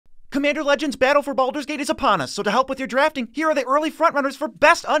Commander Legends Battle for Baldur's Gate is upon us, so to help with your drafting, here are the early frontrunners for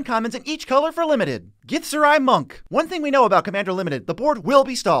best uncommons in each color for Limited. Githzerai Monk. One thing we know about Commander Limited, the board will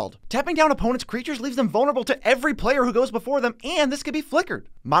be stalled. Tapping down opponents' creatures leaves them vulnerable to every player who goes before them, and this can be flickered.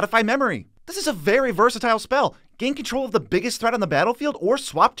 Modify Memory. This is a very versatile spell. Gain control of the biggest threat on the battlefield, or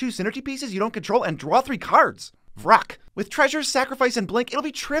swap 2 synergy pieces you don't control and draw 3 cards. Vrak. With Treasures, Sacrifice, and Blink, it'll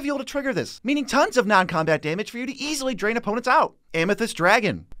be trivial to trigger this, meaning tons of non-combat damage for you to easily drain opponents out. Amethyst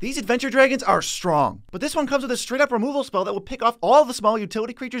Dragon. These adventure dragons are strong, but this one comes with a straight-up removal spell that will pick off all the small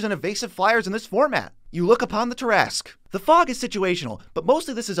utility creatures and evasive flyers in this format. You look upon the Tarrasque. The Fog is situational, but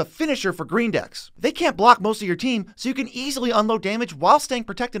mostly this is a finisher for green decks. They can't block most of your team, so you can easily unload damage while staying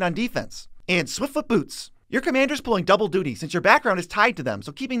protected on defense. And Swiftfoot Boots. Your commander's pulling double duty since your background is tied to them,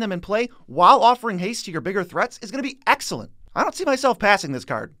 so keeping them in play while offering haste to your bigger threats is going to be excellent. I don't see myself passing this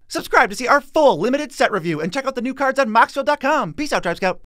card. Subscribe to see our full limited set review and check out the new cards on Moxfield.com. Peace out, Tribe Scout.